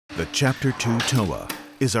The Chapter 2 TOA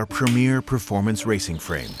is our premier performance racing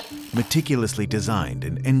frame, meticulously designed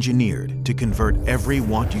and engineered to convert every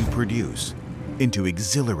watt you produce into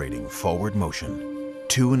exhilarating forward motion.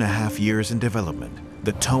 2.5 years in development,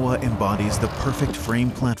 the TOA embodies the perfect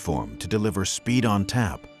frame platform to deliver speed on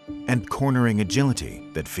tap and cornering agility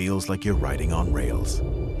that feels like you're riding on rails.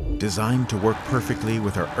 Designed to work perfectly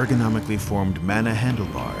with our ergonomically formed Mana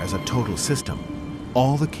handlebar as a total system,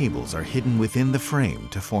 all the cables are hidden within the frame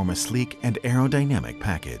to form a sleek and aerodynamic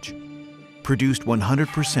package. Produced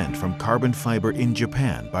 100% from carbon fiber in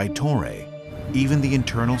Japan by TERE, even the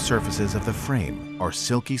internal surfaces of the frame are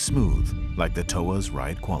silky smooth like the TOA's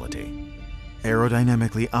ride quality.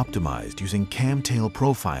 Aerodynamically optimized using Kamm-Tail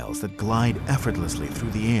profiles that glide effortlessly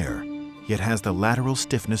through the air, yet has the lateral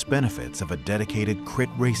stiffness benefits of a dedicated crit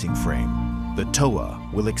racing frame, the TOA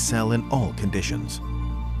will excel in all conditions.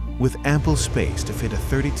 With ample space to fit a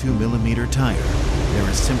 32mm tire, there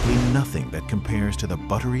is simply nothing that compares to the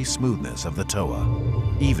buttery smoothness of the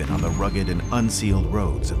TOA, even on the rugged and unsealed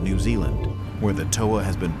roads of New Zealand, where the TOA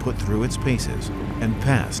has been put through its paces and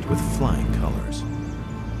passed with flying colors.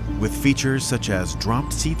 With features such as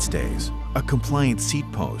dropped seat stays, a compliant seat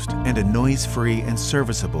post, and a noise-free and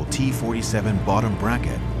serviceable T47 Bottom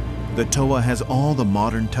Bracket, the TOA has all the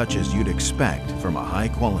modern touches you'd expect from a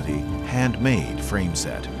high-quality, handmade frame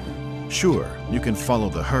set. Sure, you can follow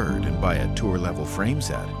the herd and buy a tour-level frame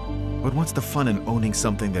set, but what's the fun in owning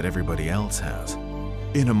something that everybody else has?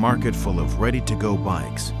 In a market full of ready-to-go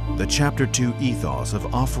bikes, the Chapter 2 ethos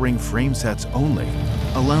of offering frame sets only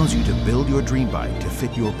allows you to build your dream bike to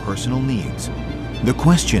fit your personal needs. The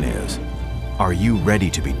question is, are you ready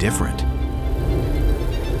to be different?